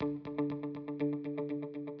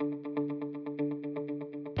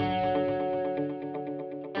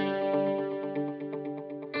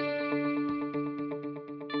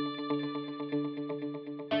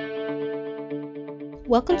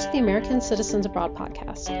Welcome to the American Citizens Abroad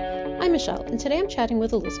podcast. I'm Michelle, and today I'm chatting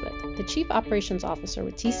with Elizabeth, the Chief Operations Officer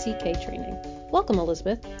with TCK Training. Welcome,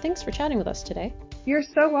 Elizabeth. Thanks for chatting with us today. You're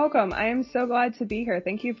so welcome. I am so glad to be here.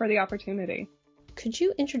 Thank you for the opportunity. Could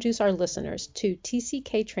you introduce our listeners to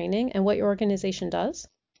TCK Training and what your organization does?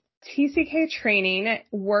 TCK Training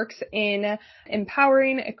works in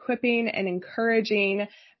empowering, equipping, and encouraging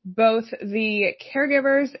both the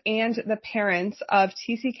caregivers and the parents of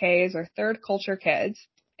TCKs or third culture kids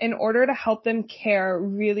in order to help them care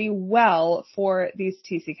really well for these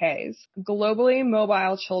TCKs. Globally,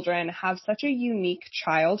 mobile children have such a unique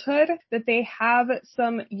childhood that they have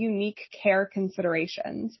some unique care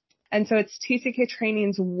considerations. And so it's TCK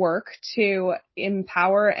Training's work to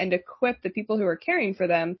empower and equip the people who are caring for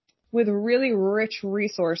them with really rich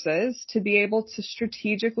resources to be able to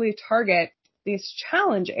strategically target these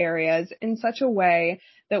challenge areas in such a way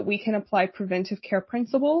that we can apply preventive care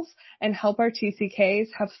principles and help our TCKs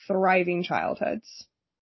have thriving childhoods.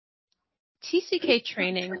 TCK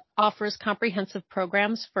Training offers comprehensive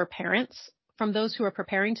programs for parents, from those who are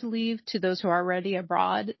preparing to leave, to those who are already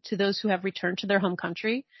abroad, to those who have returned to their home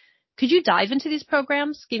country. Could you dive into these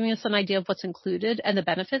programs, giving us an idea of what's included and the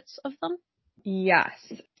benefits of them? Yes.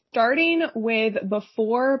 Starting with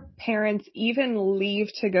before parents even leave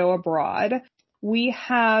to go abroad, we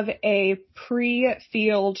have a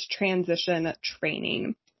pre-field transition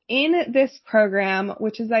training. In this program,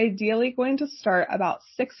 which is ideally going to start about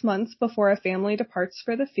 6 months before a family departs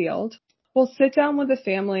for the field, we'll sit down with the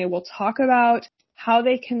family, we'll talk about how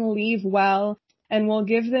they can leave well, and we'll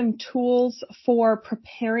give them tools for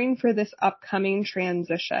preparing for this upcoming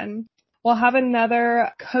transition. We'll have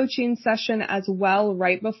another coaching session as well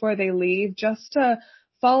right before they leave, just to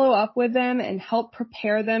follow up with them and help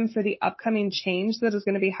prepare them for the upcoming change that is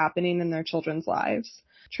going to be happening in their children's lives.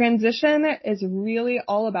 Transition is really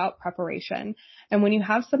all about preparation. And when you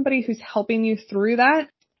have somebody who's helping you through that,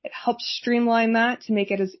 it helps streamline that to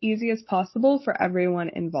make it as easy as possible for everyone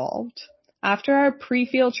involved. After our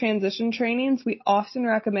pre-field transition trainings, we often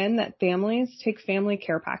recommend that families take family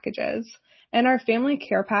care packages. And our family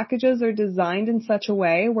care packages are designed in such a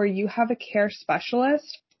way where you have a care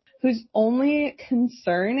specialist whose only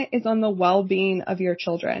concern is on the well-being of your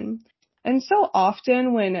children. And so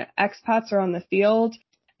often when expats are on the field,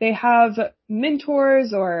 they have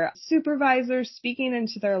mentors or supervisors speaking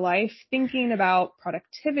into their life, thinking about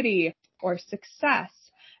productivity or success.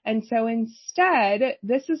 And so instead,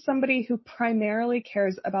 this is somebody who primarily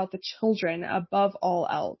cares about the children above all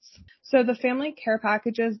else. So the family care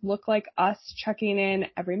packages look like us checking in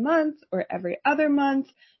every month or every other month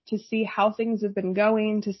to see how things have been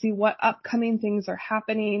going, to see what upcoming things are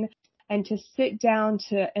happening, and to sit down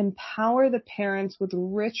to empower the parents with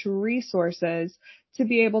rich resources to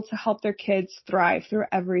be able to help their kids thrive through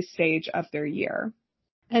every stage of their year.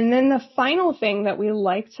 And then the final thing that we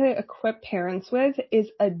like to equip parents with is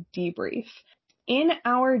a debrief. In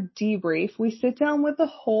our debrief, we sit down with the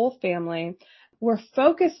whole family. We're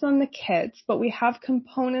focused on the kids, but we have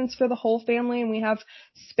components for the whole family, and we have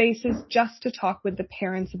spaces just to talk with the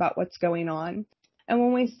parents about what's going on. And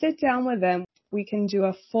when we sit down with them, we can do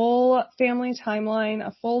a full family timeline,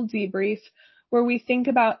 a full debrief, where we think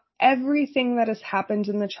about everything that has happened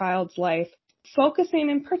in the child's life, focusing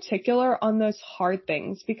in particular on those hard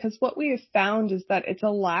things, because what we have found is that it's a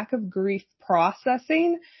lack of grief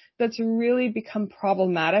processing that's really become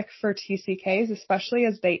problematic for TCKs, especially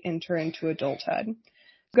as they enter into adulthood.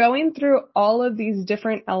 Going through all of these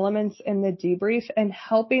different elements in the debrief and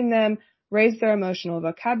helping them raise their emotional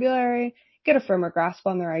vocabulary, get a firmer grasp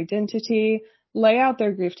on their identity, lay out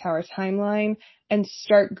their grief tower timeline, and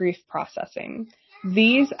start grief processing.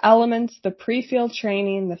 These elements, the pre-field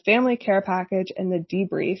training, the family care package, and the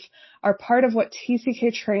debrief, are part of what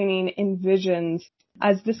TCK Training envisions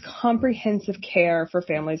as this comprehensive care for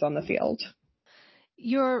families on the field.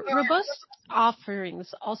 Your robust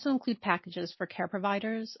offerings also include packages for care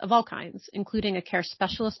providers of all kinds, including a care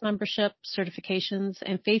specialist membership, certifications,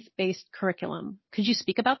 and faith-based curriculum. Could you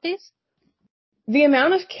speak about these? The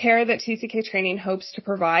amount of care that TCK Training hopes to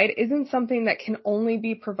provide isn't something that can only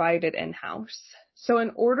be provided in-house. So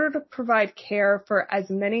in order to provide care for as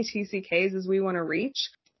many TCKs as we want to reach,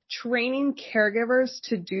 training caregivers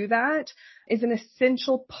to do that is an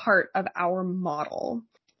essential part of our model.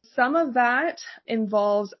 Some of that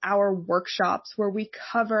involves our workshops where we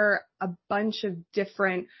cover a bunch of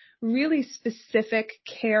different, really specific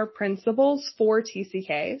care principles for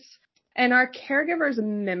TCKs. And our caregivers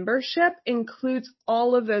membership includes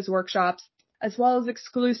all of those workshops as well as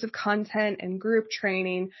exclusive content and group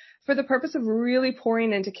training for the purpose of really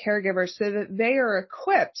pouring into caregivers so that they are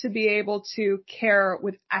equipped to be able to care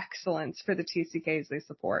with excellence for the TCKs they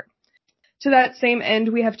support. To that same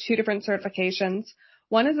end, we have 2 different certifications.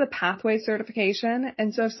 One is a pathway certification.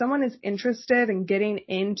 And so if someone is interested in getting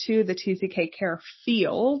into the TCK care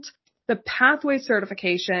field, the pathway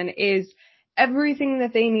certification is everything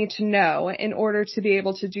that they need to know in order to be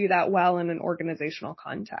able to do that well in an organizational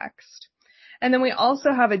context. And then we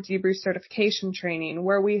also have a debrief certification training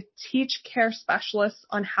where we teach care specialists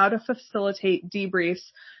on how to facilitate debriefs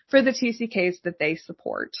for the TCKs that they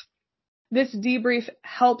support. This debrief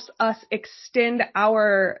helps us extend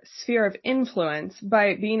our sphere of influence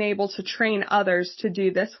by being able to train others to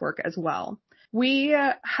do this work as well. We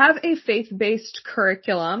have a faith-based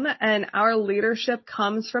curriculum, and our leadership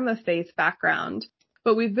comes from a faith background.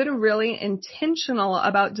 But we've been really intentional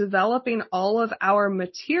about developing all of our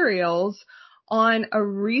materials on a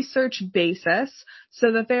research basis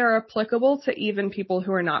so that they are applicable to even people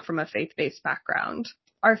who are not from a faith-based background.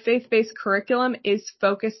 Our faith-based curriculum is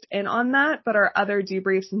focused in on that, but our other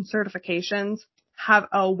debriefs and certifications have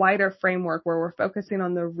a wider framework where we're focusing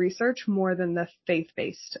on the research more than the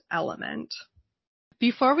faith-based element.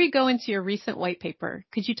 Before we go into your recent white paper,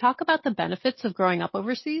 could you talk about the benefits of growing up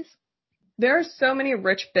overseas? There are so many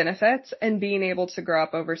rich benefits in being able to grow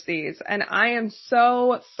up overseas, and I am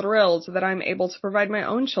so thrilled that I'm able to provide my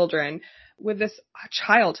own children with this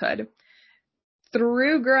childhood.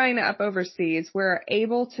 Through growing up overseas, we're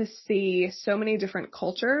able to see so many different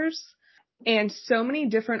cultures and so many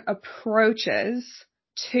different approaches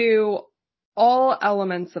to all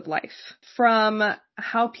elements of life, from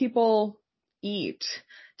how people eat,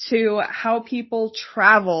 to how people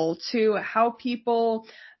travel, to how people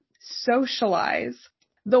socialize.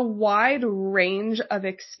 The wide range of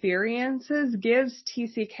experiences gives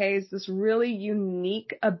TCKs this really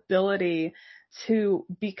unique ability to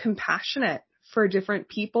be compassionate for different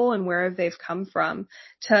people and where they've come from,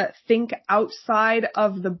 to think outside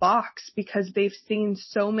of the box because they've seen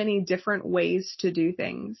so many different ways to do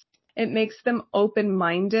things. It makes them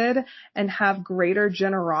open-minded and have greater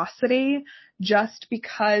generosity just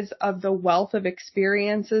because of the wealth of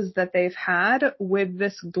experiences that they've had with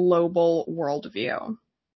this global worldview.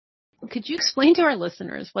 Could you explain to our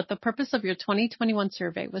listeners what the purpose of your 2021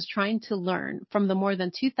 survey was trying to learn from the more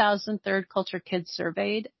than 2,000 third culture kids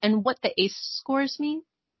surveyed and what the ACE scores mean?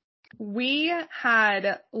 We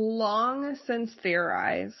had long since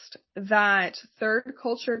theorized that third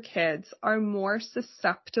culture kids are more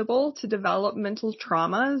susceptible to developmental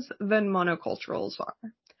traumas than monoculturals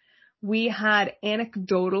are. We had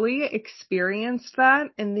anecdotally experienced that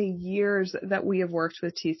in the years that we have worked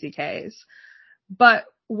with TCKs. But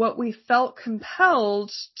what we felt compelled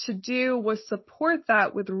to do was support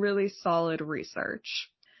that with really solid research.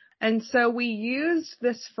 And so we used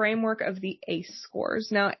this framework of the ACE scores.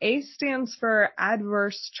 Now, ACE stands for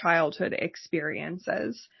Adverse Childhood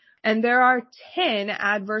Experiences. And there are 10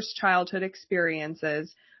 adverse childhood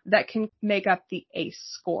experiences that can make up the ACE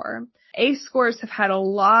score. ACE scores have had a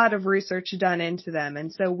lot of research done into them.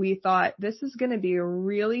 And so we thought this is going to be a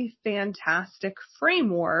really fantastic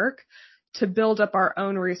framework to build up our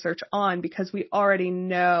own research on because we already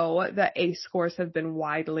know that ACE scores have been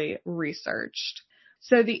widely researched.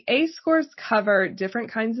 So the ACE scores cover different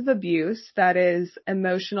kinds of abuse, that is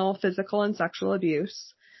emotional, physical, and sexual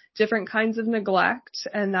abuse, different kinds of neglect,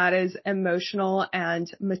 and that is emotional and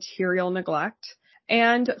material neglect,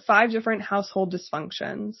 and 5 different household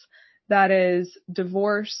dysfunctions, that is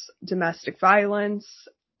divorce, domestic violence,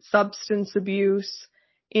 substance abuse,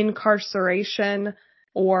 incarceration,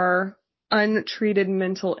 or untreated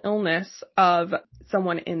mental illness of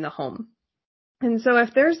someone in the home. And so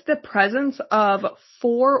if there's the presence of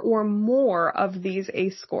 4 or more of these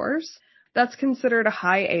ACE scores, that's considered a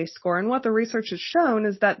high ACE score. And what the research has shown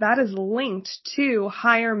is that that is linked to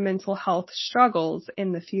higher mental health struggles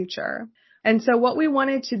in the future. And so what we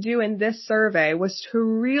wanted to do in this survey was to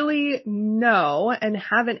really know and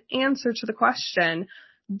have an answer to the question,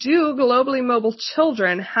 do globally mobile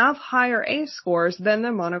children have higher ACE scores than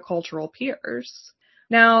their monocultural peers?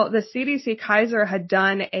 Now, the CDC Kaiser had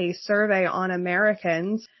done a survey on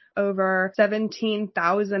Americans, over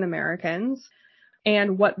 17,000 Americans,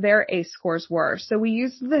 and what their ACE scores were. So we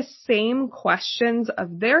used the same questions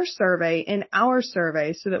of their survey in our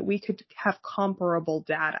survey so that we could have comparable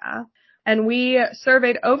data. And we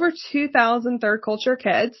surveyed over 2,000 third culture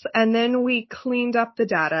kids, and then we cleaned up the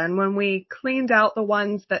data. And when we cleaned out the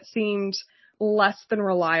ones that seemed less than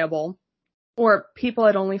reliable, or people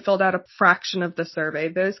had only filled out a fraction of the survey,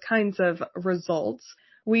 those kinds of results,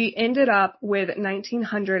 we ended up with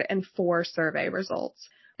 1,904 survey results.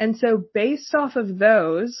 And so based off of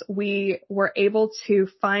those, we were able to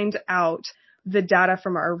find out the data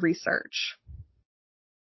from our research.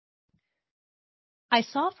 I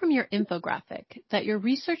saw from your infographic that your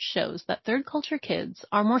research shows that third culture kids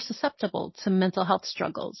are more susceptible to mental health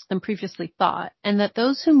struggles than previously thought, and that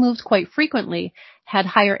those who moved quite frequently had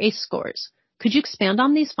higher ACE scores. Could you expand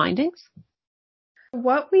on these findings?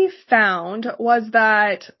 What we found was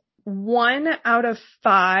that 1 out of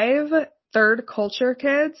 5 third culture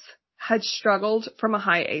kids had struggled from a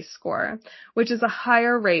high ACE score, which is a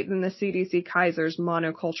higher rate than the CDC Kaiser's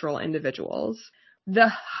monocultural individuals. The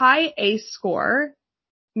high ACE score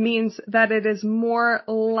means that it is more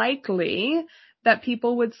likely that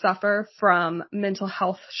people would suffer from mental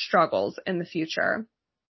health struggles in the future.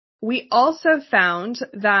 We also found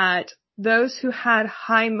that those who had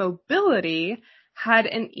high mobility had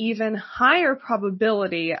an even higher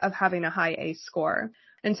probability of having a high ACE score.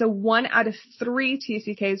 And so 1 out of 3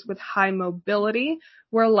 TCKs with high mobility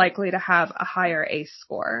were likely to have a higher ACE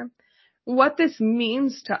score. What this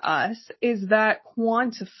means to us is that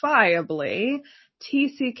quantifiably,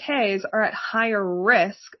 TCKs are at higher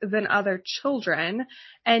risk than other children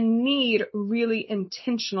and need really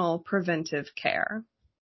intentional preventive care.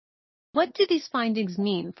 What do these findings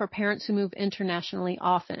mean for parents who move internationally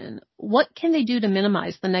often? What can they do to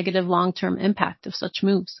minimize the negative long-term impact of such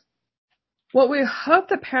moves? What we hope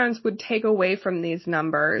that parents would take away from these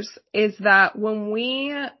numbers is that when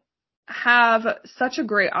we have such a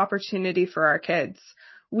great opportunity for our kids,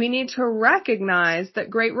 we need to recognize that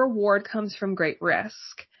great reward comes from great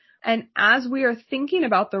risk. And as we are thinking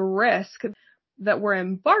about the risk that we're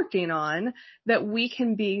embarking on, that we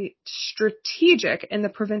can be strategic in the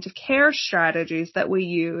preventive care strategies that we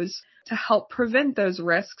use to help prevent those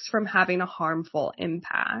risks from having a harmful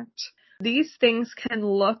impact. These things can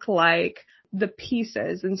look like the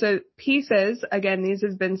pieces. And so pieces, again, these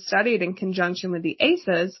have been studied in conjunction with the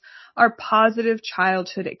ACEs, are positive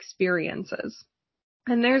childhood experiences.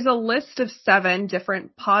 And there's a list of 7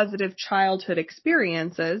 different positive childhood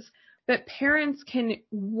experiences that parents can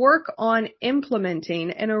work on implementing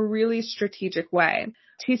in a really strategic way.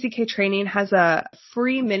 TCK Training has a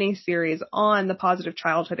free mini-series on the positive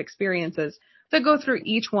childhood experiences that go through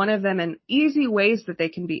each one of them in easy ways that they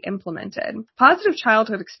can be implemented. Positive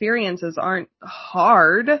childhood experiences aren't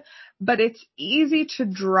hard, but it's easy to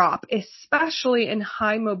drop, especially in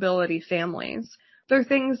high mobility families. They're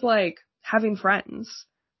things like having friends.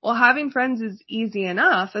 Well, having friends is easy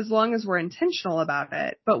enough as long as we're intentional about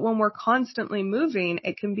it. But when we're constantly moving,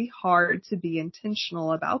 it can be hard to be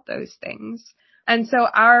intentional about those things. And so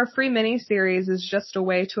our free mini series is just a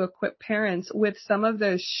way to equip parents with some of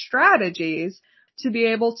those strategies to be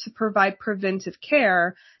able to provide preventive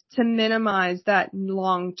care to minimize that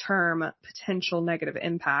long-term potential negative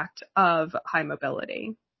impact of high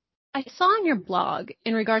mobility. I saw on your blog,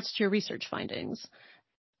 in regards to your research findings,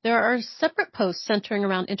 there are separate posts centering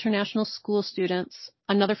around international school students,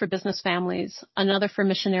 another for business families, another for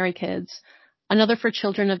missionary kids, another for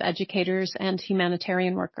children of educators and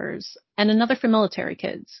humanitarian workers, and another for military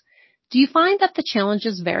kids. Do you find that the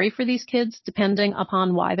challenges vary for these kids depending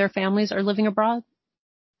upon why their families are living abroad?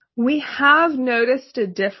 We have noticed a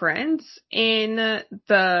difference in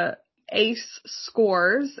the ACE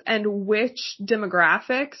scores and which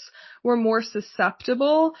demographics were more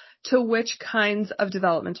susceptible to which kinds of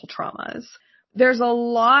developmental traumas. There's a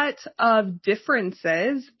lot of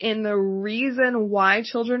differences in the reason why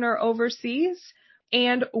children are overseas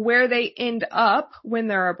and where they end up when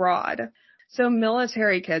they're abroad. So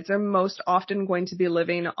military kids are most often going to be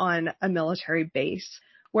living on a military base,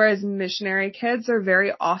 whereas missionary kids are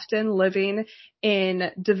very often living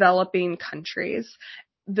in developing countries.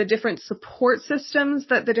 The different support systems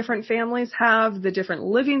that the different families have, the different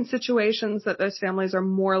living situations that those families are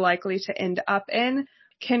more likely to end up in,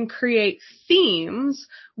 can create themes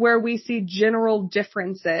where we see general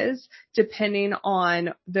differences depending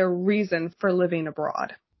on their reason for living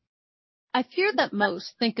abroad. I fear that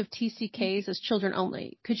most think of TCKs as children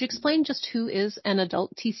only. Could you explain just who is an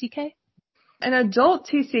adult TCK? An adult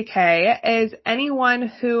TCK is anyone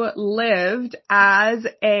who lived as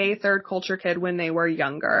a third culture kid when they were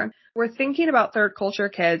younger. We're thinking about third culture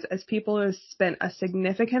kids as people who have spent a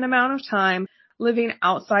significant amount of time living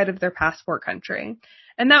outside of their passport country.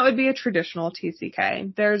 And that would be a traditional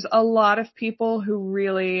TCK. There's a lot of people who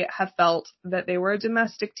really have felt that they were a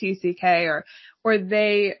domestic TCK or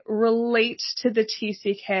they relate to the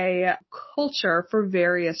TCK culture for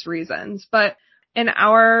various reasons. But in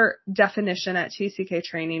our definition at TCK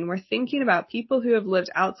Training, we're thinking about people who have lived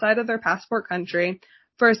outside of their passport country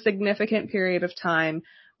for a significant period of time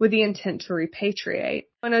with the intent to repatriate.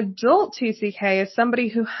 An adult TCK is somebody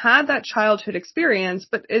who had that childhood experience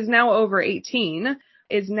but is now over 18,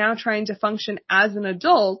 is now trying to function as an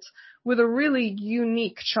adult with a really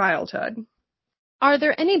unique childhood. Are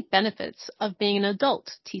there any benefits of being an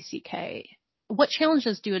adult TCK? What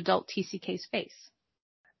challenges do adult TCKs face?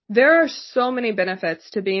 There are so many benefits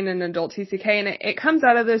to being an adult TCK, and it comes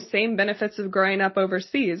out of those same benefits of growing up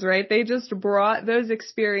overseas, right? They just brought those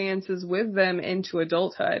experiences with them into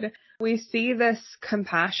adulthood. We see this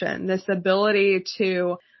compassion, this ability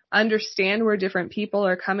to understand where different people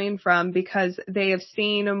are coming from because they have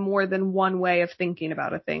seen more than one way of thinking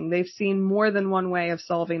about a thing. They've seen more than one way of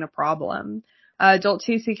solving a problem. Adult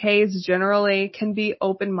TCKs generally can be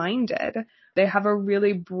open-minded. They have a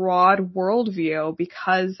really broad worldview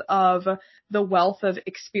because of the wealth of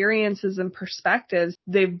experiences and perspectives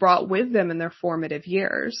they've brought with them in their formative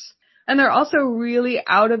years. And they're also really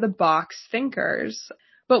out-of-the-box thinkers.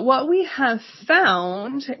 But what we have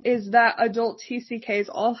found is that adult TCKs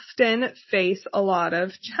often face a lot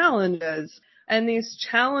of challenges. And these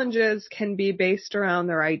challenges can be based around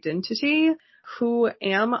their identity. Who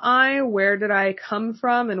am I? Where did I come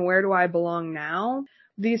from? And where do I belong now?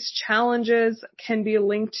 These challenges can be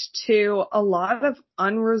linked to a lot of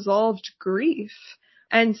unresolved grief.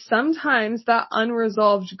 And sometimes that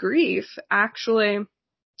unresolved grief actually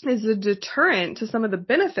is a deterrent to some of the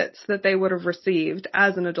benefits that they would have received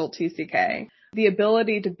as an adult TCK. The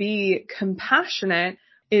ability to be compassionate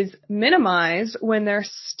is minimized when they're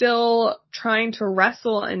still trying to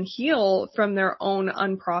wrestle and heal from their own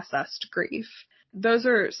unprocessed grief. Those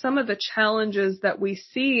are some of the challenges that we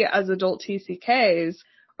see as adult TCKs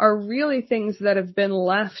are really things that have been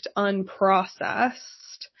left unprocessed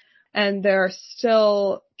and they're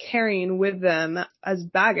still carrying with them as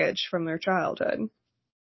baggage from their childhood.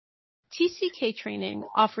 TCK Training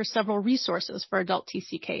offers several resources for adult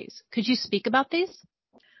TCKs. Could you speak about these?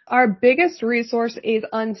 Our biggest resource is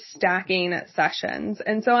unstacking sessions.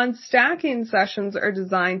 And so unstacking sessions are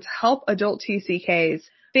designed to help adult TCKs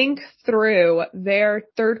think through their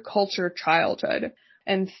third culture childhood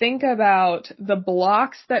and think about the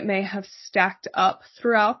blocks that may have stacked up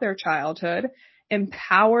throughout their childhood,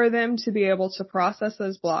 empower them to be able to process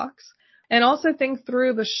those blocks, and also think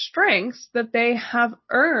through the strengths that they have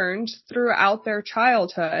earned throughout their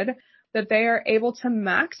childhood that they are able to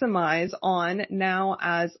maximize on now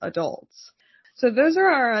as adults. So those are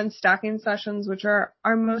our unstacking sessions, which are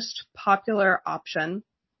our most popular option.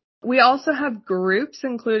 We also have groups,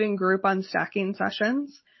 including group unstacking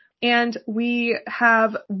sessions, and we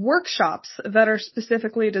have workshops that are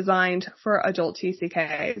specifically designed for adult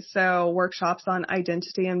TCKs. So workshops on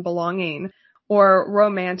identity and belonging or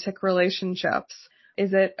romantic relationships.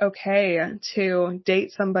 Is it okay to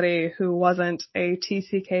date somebody who wasn't a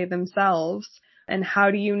TCK themselves? And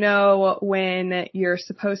how do you know when you're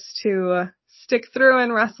supposed to stick through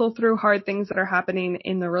and wrestle through hard things that are happening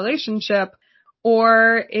in the relationship?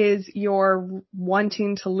 Or is your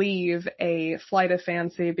wanting to leave a flight of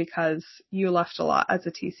fancy because you left a lot as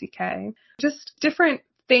a TCK? Just different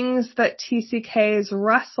things that TCKs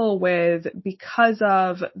wrestle with because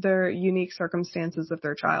of their unique circumstances of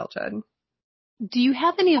their childhood. Do you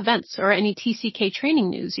have any events or any TCK training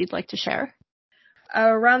news you'd like to share?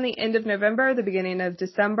 Around the end of November, the beginning of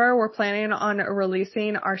December, we're planning on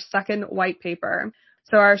releasing our second white paper.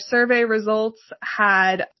 So our survey results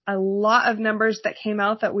had a lot of numbers that came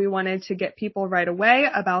out that we wanted to get people right away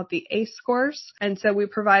about the ACE scores. And so we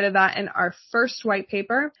provided that in our first white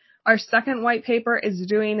paper. Our second white paper is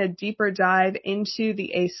doing a deeper dive into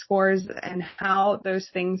the ACE scores and how those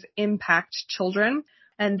things impact children.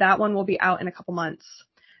 And that one will be out in a couple months.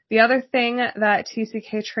 The other thing that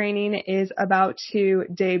TCK Training is about to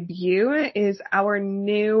debut is our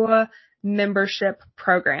new membership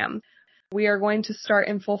program. We are going to start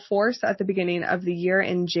in full force at the beginning of the year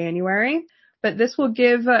in January, but this will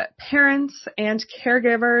give parents and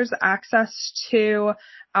caregivers access to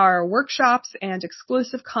our workshops and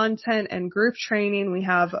exclusive content and group training. We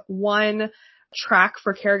have one track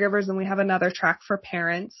for caregivers and we have another track for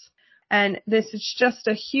parents. And this is just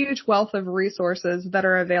a huge wealth of resources that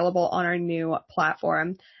are available on our new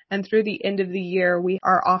platform. And through the end of the year, we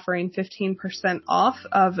are offering 15% off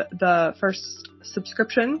of the first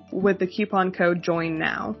subscription with the coupon code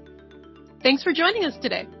JOINNOW. Thanks for joining us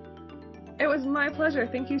today. It was my pleasure.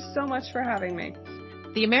 Thank you so much for having me.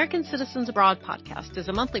 The American Citizens Abroad podcast is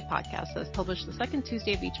a monthly podcast that is published the second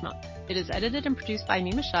Tuesday of each month. It is edited and produced by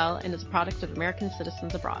me, Michelle, and is a product of American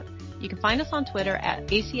Citizens Abroad. You can find us on Twitter at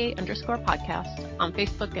ACA_podcast, on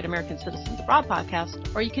Facebook at American Citizens Abroad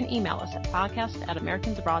Podcast, or you can email us at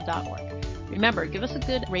podcast@americansabroad.org. Remember, give us a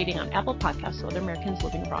good rating on Apple Podcasts so other Americans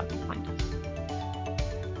living abroad can find us.